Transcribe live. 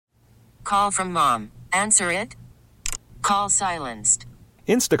call from mom. Answer it. Call silenced.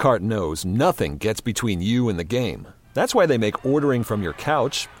 Instacart knows nothing gets between you and the game. That's why they make ordering from your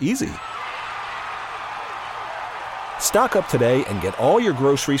couch easy. Stock up today and get all your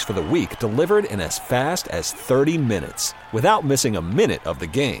groceries for the week delivered in as fast as 30 minutes without missing a minute of the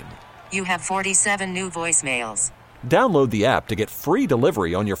game. You have 47 new voicemails. Download the app to get free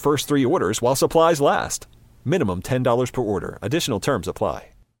delivery on your first 3 orders while supplies last. Minimum $10 per order. Additional terms apply.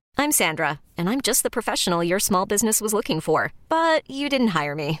 I'm Sandra, and I'm just the professional your small business was looking for. But you didn't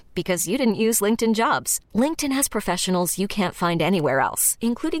hire me because you didn't use LinkedIn Jobs. LinkedIn has professionals you can't find anywhere else,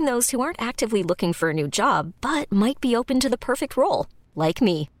 including those who aren't actively looking for a new job, but might be open to the perfect role, like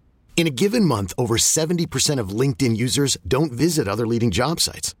me. In a given month, over 70% of LinkedIn users don't visit other leading job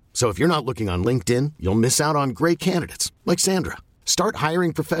sites. So if you're not looking on LinkedIn, you'll miss out on great candidates like Sandra. Start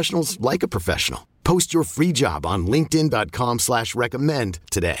hiring professionals like a professional. Post your free job on linkedin.com/recommend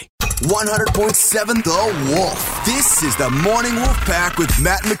today. 100.7 The Wolf. This is the Morning Wolf Pack with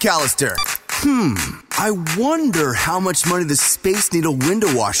Matt McAllister. I wonder how much money the Space Needle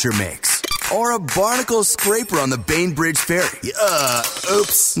window washer makes. Or a barnacle scraper on the Bainbridge Ferry.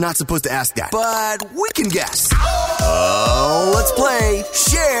 Oops, not supposed to ask that. But we can guess. Let's play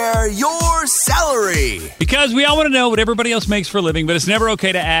Share Your Salary. Because we all want to know what everybody else makes for a living, but it's never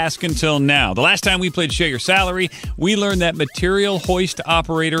okay to ask until now. The last time we played Share Your Salary, we learned that material hoist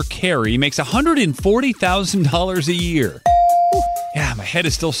operator Carrie makes $140,000 a year. Yeah, my head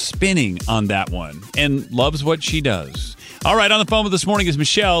is still spinning on that one and loves what she does. All right, on the phone with us this morning is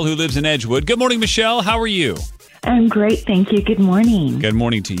Michelle, who lives in Edgewood. Good morning, Michelle. How are you? I'm great, thank you. Good morning. Good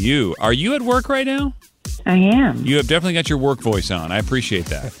morning to you. Are you at work right now? I am. You have definitely got your work voice on. I appreciate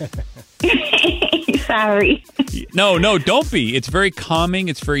that. Sorry. No, don't be. It's very calming.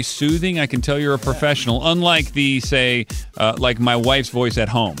 It's very soothing. I can tell you're a professional, unlike the, say, like my wife's voice at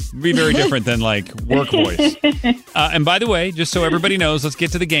home. It'd be very different than, like, work voice. And by the way, just so everybody knows, let's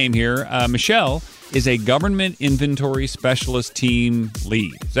get to the game here. Michelle is a government inventory specialist team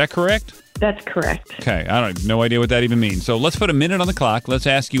lead. Is that correct? That's correct. Okay, I have no idea what that even means. So let's put a minute on the clock. Let's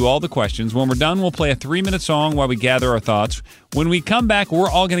ask you all the questions. When we're done, we'll play a 3-minute song while we gather our thoughts. When we come back, we're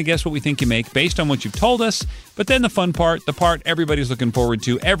all going to guess what we think you make based on what you've told us. But then the fun part, the part everybody's looking forward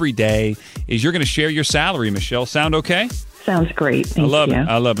to every day, is you're going to share your salary, Michelle. Sound okay? Sounds great. Thank you.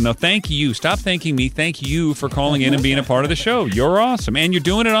 I love it. No, thank you. Stop thanking me. Thank you for calling in and being a part of the show. You're awesome. And you're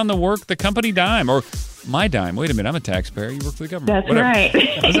doing it on the company dime, or my dime. Wait a minute. I'm a taxpayer. You work for the government. That's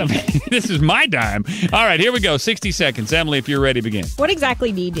Whatever. Right. This is my dime. All right, here we go. 60 seconds. Emily, if you're ready, begin. What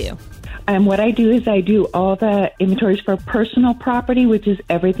exactly do you do? What I do is I do all the inventories for personal property, which is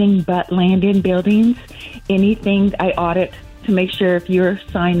everything but land and buildings. Anything I audit to make sure if you're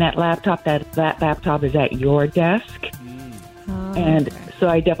assigned that laptop, that laptop is at your desk. And so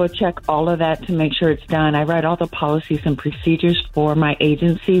I double check all of that to make sure it's done. I write all the policies and procedures for my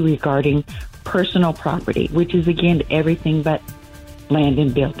agency regarding personal property, which is, again, everything but land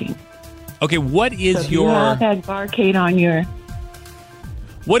and building. Okay, what is you have that barcode on your...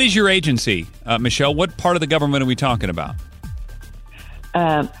 What is your agency, Michelle? What part of the government are we talking about?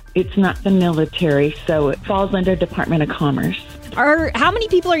 It's not the military, so it falls under Department of Commerce. How many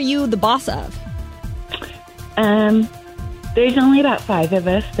people are you the boss of? There's only about 5 of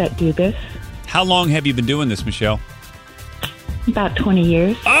us that do this. How long have you been doing this, Michelle? About 20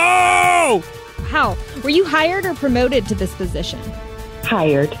 years. Oh! How? Were you hired or promoted to this position?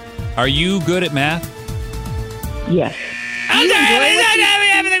 Hired. Are you good at math? Yes.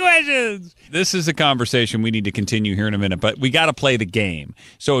 The questions. This is a conversation we need to continue here in a minute, but we got to play the game.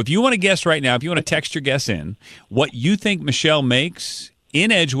 So if you want to guess right now, if you want to text your guess in, what you think Michelle makes in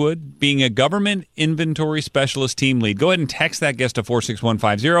Edgewood, being a government inventory specialist team lead, go ahead and text that guess to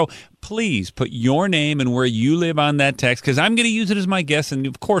 46150. Please put your name and where you live on that text, because I'm going to use it as my guess, and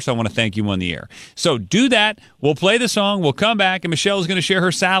of course I want to thank you on the air. So do that. We'll play the song. We'll come back, and Michelle is going to share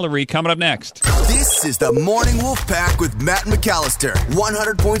her salary coming up next. This is the Morning Wolf Pack with Matt McAllister.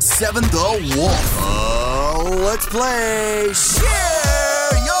 100.7 The Wolf. Let's play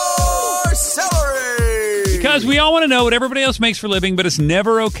Share Your Salary. Because we all want to know what everybody else makes for a living, but it's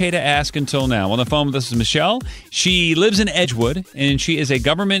never okay to ask until now. On the phone with us is Michelle. She lives in Edgewood, and she is a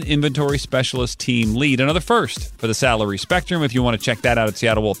government inventory specialist team lead. Another first for the salary spectrum. If you want to check that out at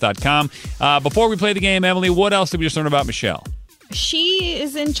seattlewolf.com. Before we play the game, Emily, what else did we just learn about Michelle? She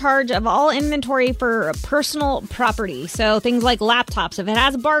is in charge of all inventory for personal property. So things like laptops. If it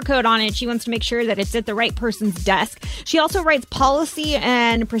has a barcode on it, she wants to make sure that it's at the right person's desk. She also writes policy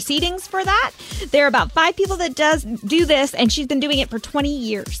and proceedings for that. There are about 5 people that do this, and she's been doing it for 20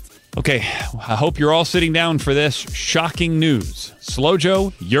 years. Okay, I hope you're all sitting down for this shocking news. Slow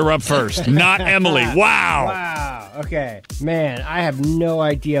Joe, you're up first, not Emily. Wow. Wow. Okay. Man, I have no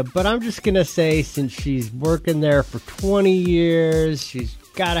idea, but I'm just going to say since she's working there for 20 years, she's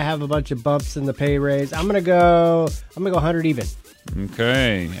got to have a bunch of bumps in the pay raise. I'm going to go 100 even.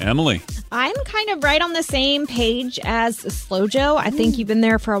 Okay, Emily. I'm kind of right on the same page as Slow Joe. I think you've been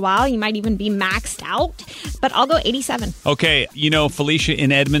there for a while. You might even be maxed out, but I'll go 87. Okay, Felicia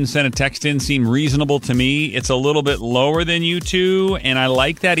in Edmond sent a text in, seemed reasonable to me. It's a little bit lower than you two, and I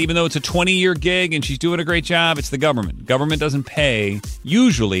like that, even though it's a 20-year gig and she's doing a great job. It's the government. Government doesn't pay,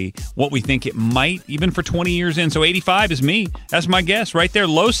 usually, what we think it might, even for 20 years in. So 85 is me. That's my guess right there,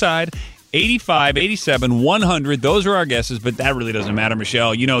 low side. 85, 87, 100, those are our guesses, but that really doesn't matter,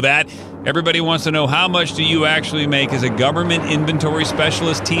 Michelle. You know that. Everybody wants to know, how much do you actually make as a government inventory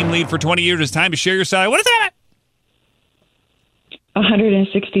specialist, team lead for 20 years? It's time to share your salary. What is that?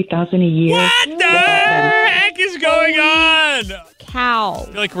 $160,000 a year. What the heck is going on? Cow. I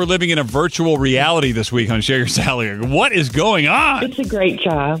feel like we're living in a virtual reality this week on Share Your Salary. What is going on? It's a great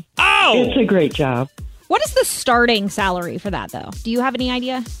job. Oh! It's a great job. What is the starting salary for that, though? Do you have any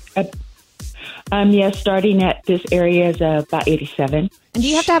idea? Yes, starting at this area is about 87. And do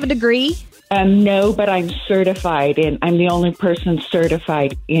you have to have a degree? No, but I'm certified, and I'm the only person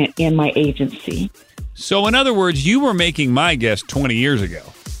certified in my agency. So, in other words, you were making my guess 20 years ago.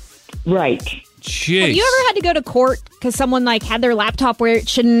 Right. Jeez. Have you ever had to go to court because someone had their laptop where it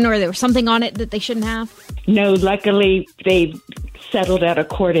shouldn't, or there was something on it that they shouldn't have? No, luckily they settled out of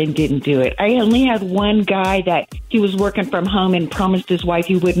court and didn't do it. I only had one guy that he was working from home and promised his wife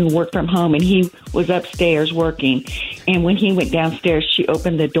he wouldn't work from home, and he was upstairs working. And when he went downstairs, she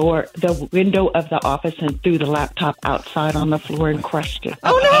opened the window of the office and threw the laptop outside on the floor and crushed it.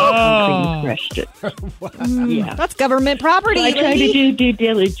 Oh, no! Crushed it. Yeah. That's government property. I try to do due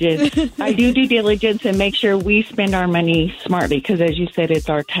diligence. I do due diligence and make sure we spend our money smartly because, as you said, it's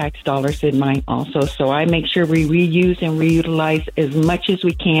our tax dollars in mine also. So I make sure we reuse and reutilize as much as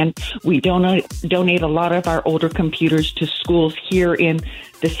we can. We donate a lot of our older computers to schools here in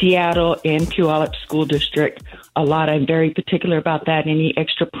the Seattle and Puyallup School District. A lot. I'm very particular about that. Any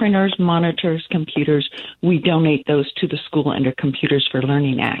extra printers, monitors, computers, we donate those to the School Under Computers for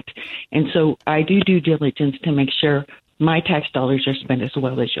Learning Act. And so I do due diligence to make sure my tax dollars are spent as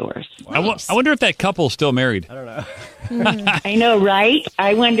well as yours. I wonder if that couple's still married. I don't know. I know, right?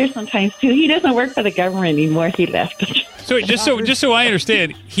 I wonder sometimes, too. He doesn't work for the government anymore. He left. So just so I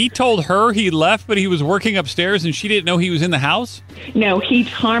understand, he told her he left, but he was working upstairs and she didn't know he was in the house? No, he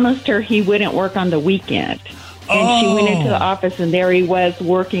promised her he wouldn't work on the weekend. And she went into the office, and there he was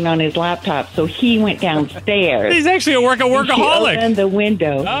working on his laptop. So he went downstairs. He's actually a workaholic. She opened the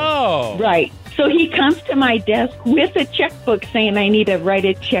window. Oh. Right. So he comes to my desk with a checkbook saying, I need to write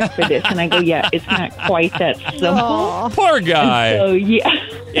a check for this. And I go, yeah, it's not quite that simple. Aww. Poor guy. And so, yeah.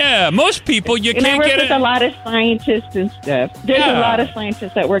 Yeah, most people, you and can't I work get with a lot of scientists and stuff. There's a lot of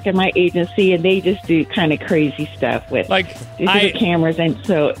scientists that work in my agency, and they just do kind of crazy stuff with the cameras and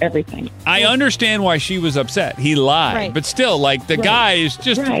so everything. I understand why she was upset. He lied. Right. But still, the guy is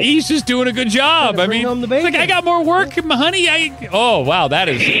just, he's just doing a good job. I mean, I got more work, honey. Oh, wow, that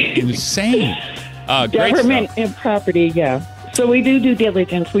is insane. Government and property, yeah. So we do due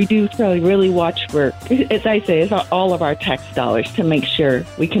diligence. We do really watch for, as I say, it's all of our tax dollars to make sure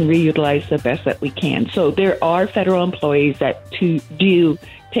we can reutilize the best that we can. So there are federal employees that do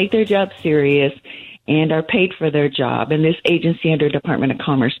take their job serious and are paid for their job. And this agency under Department of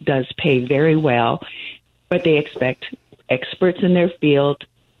Commerce does pay very well, but they expect experts in their field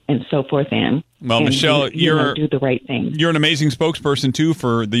and so forth in. Well, and Michelle, you do the right thing. You're an amazing spokesperson, too,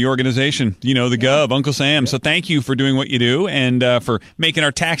 for the organization, the Gov, Uncle Sam. So thank you for doing what you do and for making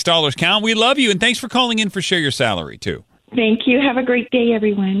our tax dollars count. We love you, and thanks for calling in for Share Your Salary, too. Thank you. Have a great day,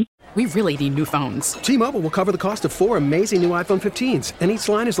 everyone. We really need new phones. T-Mobile will cover the cost of 4 amazing new iPhone 15s, and each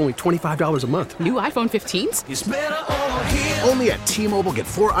line is only $25 a month. New iPhone 15s? It's better over here. Only at T-Mobile, get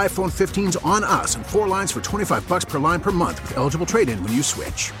 4 iPhone 15s on us and 4 lines for $25 per line per month with eligible trade-in when you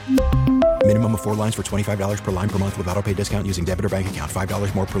switch. Minimum of 4 lines for $25 per line per month with autopay discount using debit or bank account.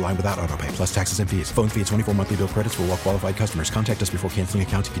 $5 more per line without autopay, plus taxes and fees. Phone fee at 24 monthly bill credits for well-qualified customers. Contact us before canceling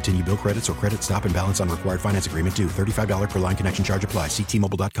account to continue bill credits or credit stop and balance on required finance agreement due. $35 per line connection charge applies. See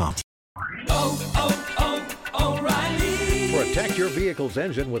T-Mobile.com. O'Reilly. Protect your vehicle's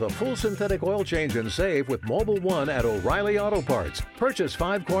engine with a full synthetic oil change and save with Mobil 1 at O'Reilly Auto Parts. Purchase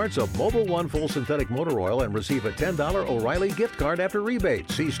 5 quarts of Mobil 1 full synthetic motor oil and receive a $10 O'Reilly gift card after rebate.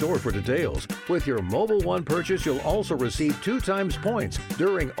 See store for details. With your Mobil 1 purchase, you'll also receive 2 times points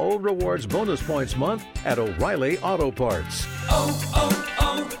during O Rewards Bonus Points Month at O'Reilly Auto Parts.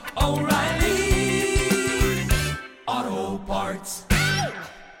 O'Reilly Auto Parts.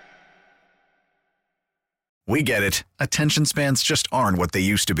 We get it. Attention spans just aren't what they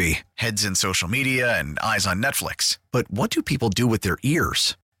used to be. Heads in social media and eyes on Netflix. But what do people do with their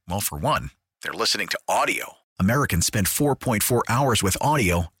ears? Well, for one, they're listening to audio. Americans spend 4.4 hours with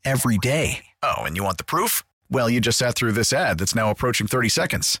audio every day. Oh, and you want the proof? Well, you just sat through this ad that's now approaching 30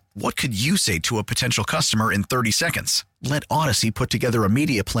 seconds. What could you say to a potential customer in 30 seconds? Let Odyssey put together a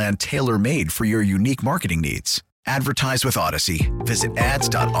media plan tailor-made for your unique marketing needs. Advertise with Odyssey. Visit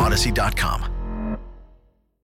ads.odyssey.com.